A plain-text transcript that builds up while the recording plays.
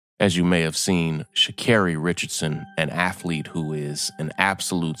As you may have seen, Sha'Carri Richardson, an athlete who is an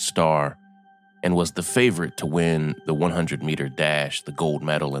absolute star and was the favorite to win the 100-meter dash, the gold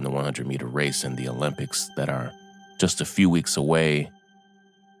medal in the 100-meter race in the Olympics that are just a few weeks away,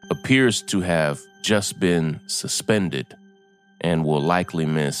 appears to have just been suspended and will likely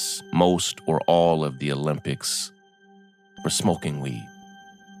miss most or all of the Olympics for smoking weed.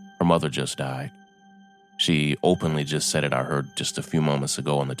 Her mother just died. She openly just said it. I heard just a few moments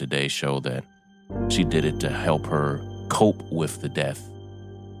ago on the Today Show that she did it to help her cope with the death.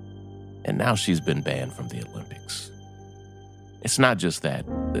 And now she's been banned from the Olympics. It's not just that.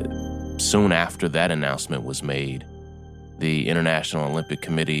 Soon after that announcement was made, the International Olympic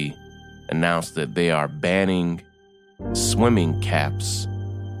Committee announced that they are banning swimming caps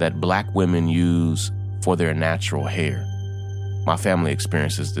that Black women use for their natural hair. My family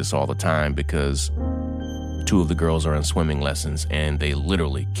experiences this all the time because two of the girls are in swimming lessons and they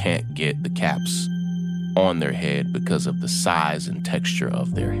literally can't get the caps on their head because of the size and texture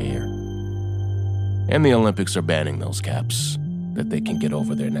of their hair. And the Olympics are banning those caps that they can get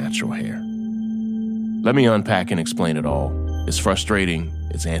over their natural hair. Let me unpack and explain it all. It's frustrating.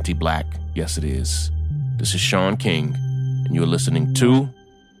 It's anti-Black. Yes, it is. This is Sean King, and you're listening to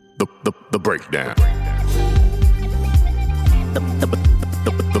The Breakdown.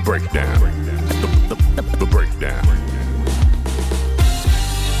 The Breakdown. The Breakdown.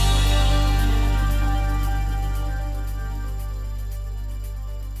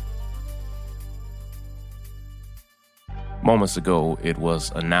 Moments ago, it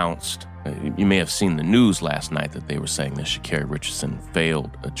was announced, you may have seen the news last night that they were saying that Sha'Carri Richardson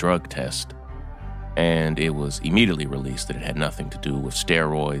failed a drug test, and it was immediately released that it had nothing to do with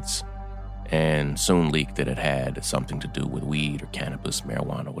steroids, and soon leaked that it had something to do with weed or cannabis,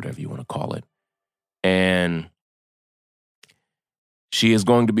 marijuana, whatever you want to call it. And she is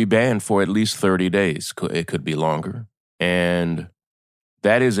going to be banned for at least 30 days. It could be longer. And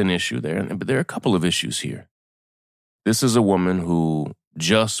that is an issue there. But there are a couple of issues here. This is a woman who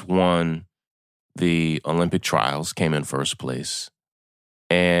just won the Olympic trials, came in first place,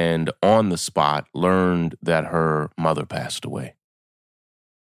 and on the spot learned that her mother passed away.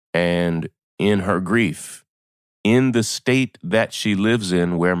 And in her grief, in the state that she lives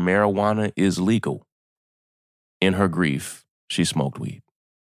in where marijuana is legal, in her grief, she smoked weed.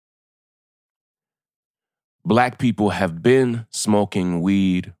 Black people have been smoking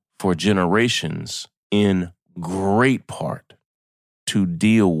weed for generations in great part to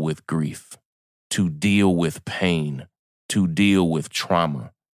deal with grief, to deal with pain, to deal with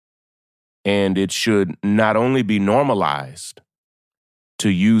trauma. And it should not only be normalized to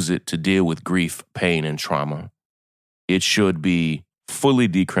use it to deal with grief, pain, and trauma, it should be fully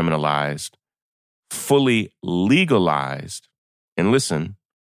decriminalized, fully legalized. And listen,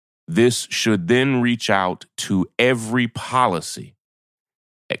 this should then reach out to every policy.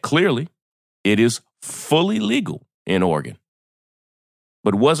 Clearly, it is fully legal in Oregon,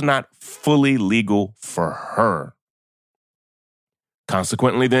 but was not fully legal for her.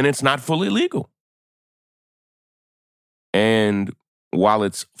 Consequently, then it's not fully legal. And while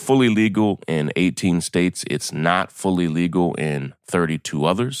it's fully legal in 18 states, it's not fully legal in 32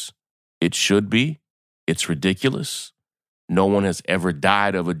 others. It should be. It's ridiculous. No one has ever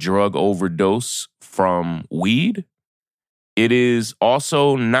died of a drug overdose from weed. It is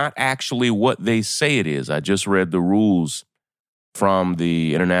also not actually what they say it is. I just read the rules from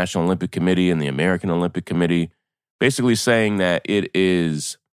the International Olympic Committee and the American Olympic Committee, basically saying that it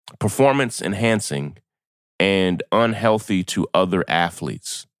is performance enhancing and unhealthy to other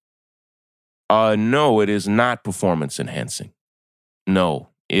athletes. No, it is not performance enhancing. No,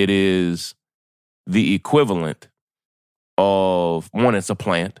 it is the equivalent of, one, it's a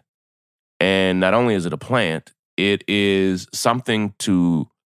plant. And not only is it a plant, it is something to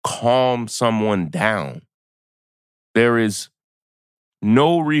calm someone down. There is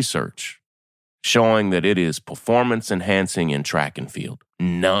no research showing that it is performance enhancing in track and field.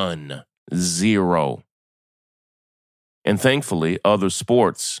 None. Zero. And thankfully, other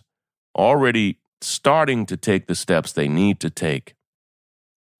sports already starting to take the steps they need to take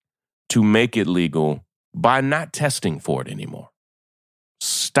to make it legal by not testing for it anymore.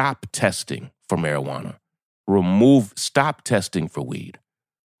 Stop testing for marijuana. Stop testing for weed.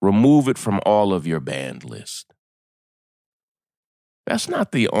 Remove it from all of your banned list. That's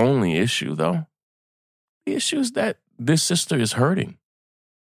not the only issue, though. The issue is that this sister is hurting.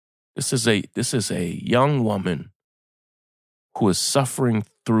 This is a young woman who is suffering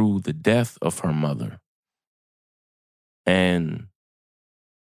through the death of her mother. And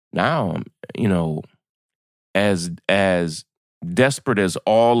now, as desperate as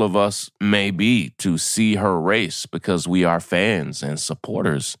all of us may be to see her race because we are fans and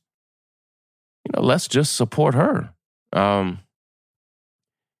supporters, let's just support her. In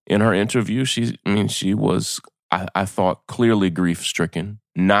her interview, she was, I thought, clearly grief-stricken,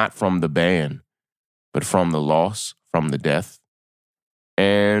 not from the ban, but from the loss, from the death.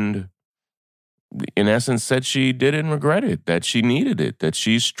 And in essence said she didn't regret it, that she needed it, that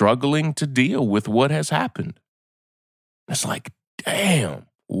she's struggling to deal with what has happened. It's like, damn,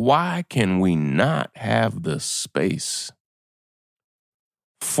 why can we not have the space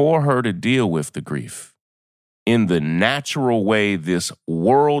for her to deal with the grief in the natural way this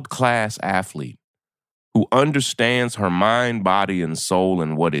world-class athlete who understands her mind, body, and soul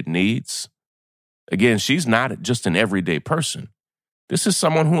and what it needs? Again, she's not just an everyday person. This is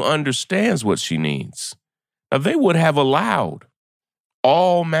someone who understands what she needs. Now, they would have allowed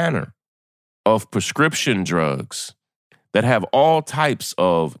all manner of prescription drugs that have all types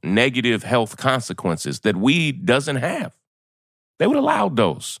of negative health consequences that weed doesn't have. They would allow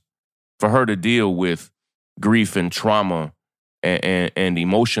those for her to deal with grief and trauma and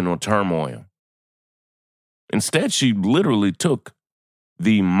emotional turmoil. Instead, she literally took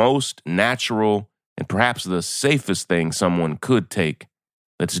the most natural and perhaps the safest thing someone could take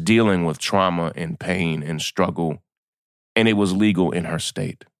that's dealing with trauma and pain and struggle, and it was legal in her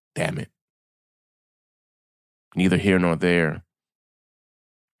state. Damn it. Neither here nor there.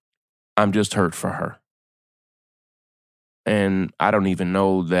 I'm just hurt for her. And I don't even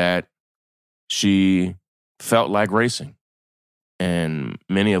know that she felt like racing. And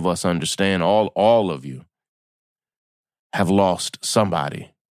many of us understand, all of you have lost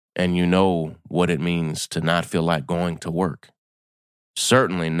somebody, and you know what it means to not feel like going to work.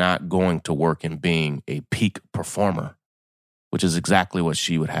 Certainly not going to work and being a peak performer, which is exactly what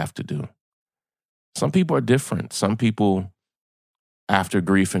she would have to do. Some people are different. Some people, after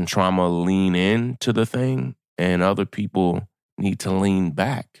grief and trauma, lean into the thing, and other people need to lean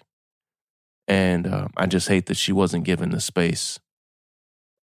back. And I just hate that she wasn't given the space.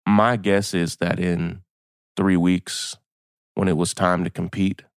 My guess is that in 3 weeks, when it was time to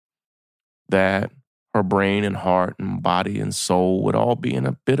compete, that her brain and heart and body and soul would all be in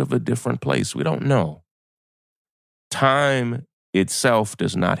a bit of a different place. We don't know. Time itself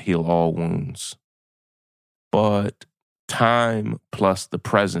does not heal all wounds, but time plus the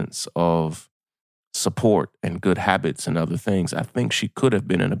presence of support and good habits and other things, I think she could have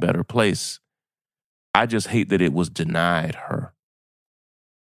been in a better place. I just hate that it was denied her.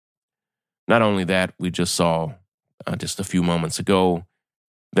 Not only that, we just saw just a few moments ago,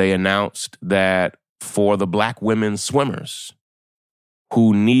 they announced that for the Black women swimmers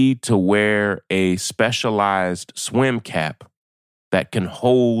who need to wear a specialized swim cap that can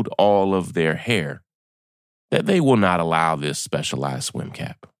hold all of their hair, that they will not allow this specialized swim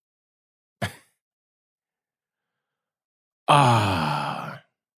cap.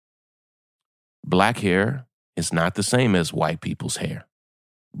 Black hair is not the same as white people's hair.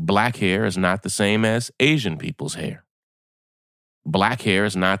 Black hair is not the same as Asian people's hair. Black hair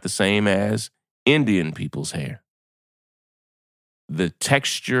is not the same as Indian people's hair. The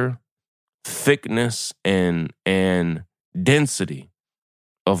texture, thickness, and density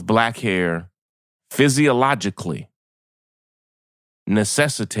of black hair physiologically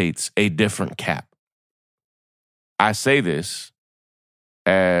necessitates a different cap. I say this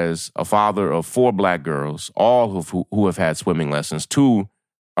as a father of 4 black girls, all who have had swimming lessons. 2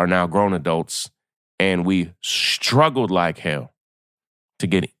 are now grown adults, and we struggled like hell to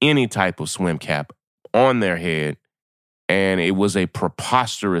get any type of swim cap on their head, and it was a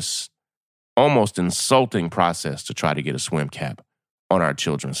preposterous, almost insulting process to try to get a swim cap on our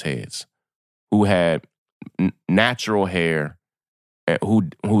children's heads who had natural hair,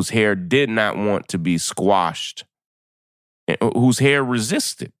 whose hair did not want to be squashed, whose hair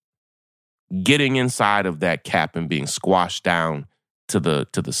resisted getting inside of that cap and being squashed down to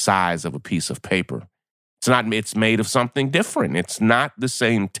the size of a piece of paper. It's made of something different. It's not the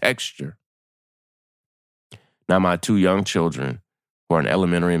same texture. Now, my 2 young children who are in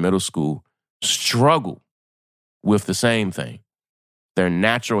elementary and middle school struggle with the same thing. Their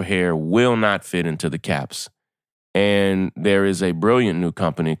natural hair will not fit into the caps. And there is a brilliant new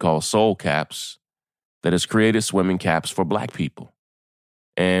company called Soul Caps that has created swimming caps for black people.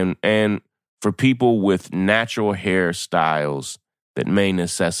 And for people with natural hairstyles that may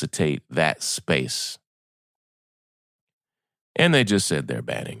necessitate that space. And they just said they're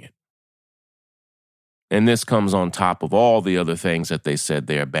banning it. And this comes on top of all the other things that they said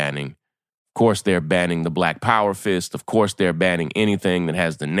they're banning. Of course, they're banning the Black Power Fist. Of course, they're banning anything that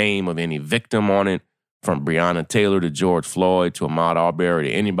has the name of any victim on it. from Breonna Taylor to George Floyd to Ahmaud Arbery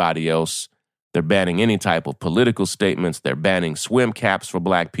to anybody else. They're banning any type of political statements. They're banning swim caps for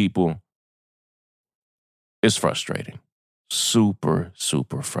Black people. It's frustrating. Super,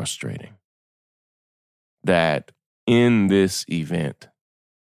 super frustrating that in this event,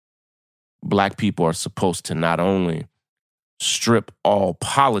 Black people are supposed to not only strip all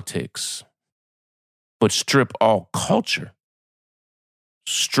politics, but strip all culture,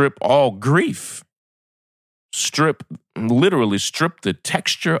 strip all grief, literally strip the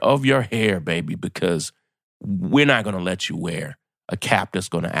texture of your hair, baby, because we're not going to let you wear a cap that's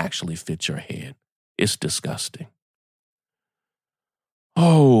going to actually fit your head. It's disgusting.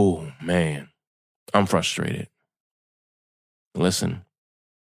 Oh, man. I'm frustrated. Listen,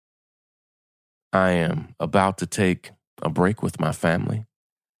 I am about to take a break with my family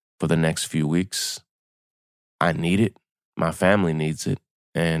for the next few weeks. I need it. My family needs it.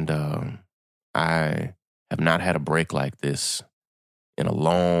 And I have not had a break like this in a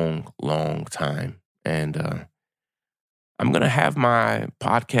long, long time. And I'm going to have my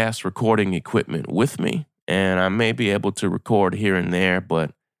podcast recording equipment with me, and I may be able to record here and there,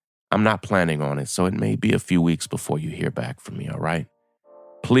 but I'm not planning on it, so it may be a few weeks before you hear back from me, all right?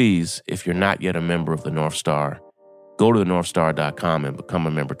 Please, if you're not yet a member of the North Star, go to thenorthstar.com and become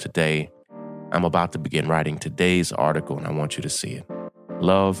a member today. I'm about to begin writing today's article, and I want you to see it.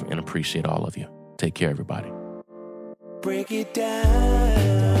 Love and appreciate all of you. Take care, everybody. Break it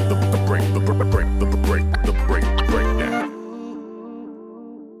down. The breakdown.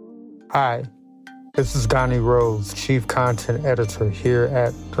 Hi, this is Donnie Rose, Chief Content Editor here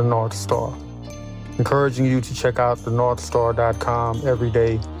at The North Star. Encouraging you to check out thenorthstar.com every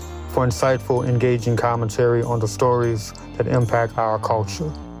day for insightful, engaging commentary on the stories that impact our culture.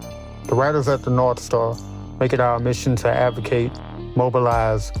 The writers at The North Star make it our mission to advocate,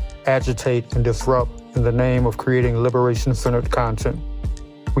 mobilize, agitate, and disrupt in the name of creating liberation-centered content.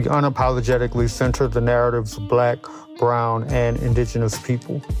 We unapologetically center the narratives of Black, Brown, and Indigenous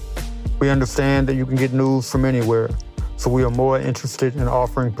people. We understand that you can get news from anywhere, so we are more interested in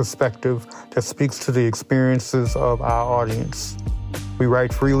offering perspective that speaks to the experiences of our audience. We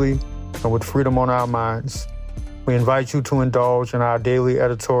write freely and with freedom on our minds. We invite you to indulge in our daily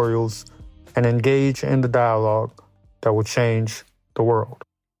editorials and engage in the dialogue that will change the world.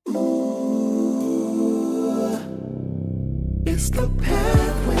 It's the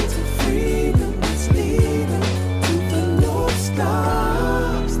pathway to freedom. It's leading to the North Star.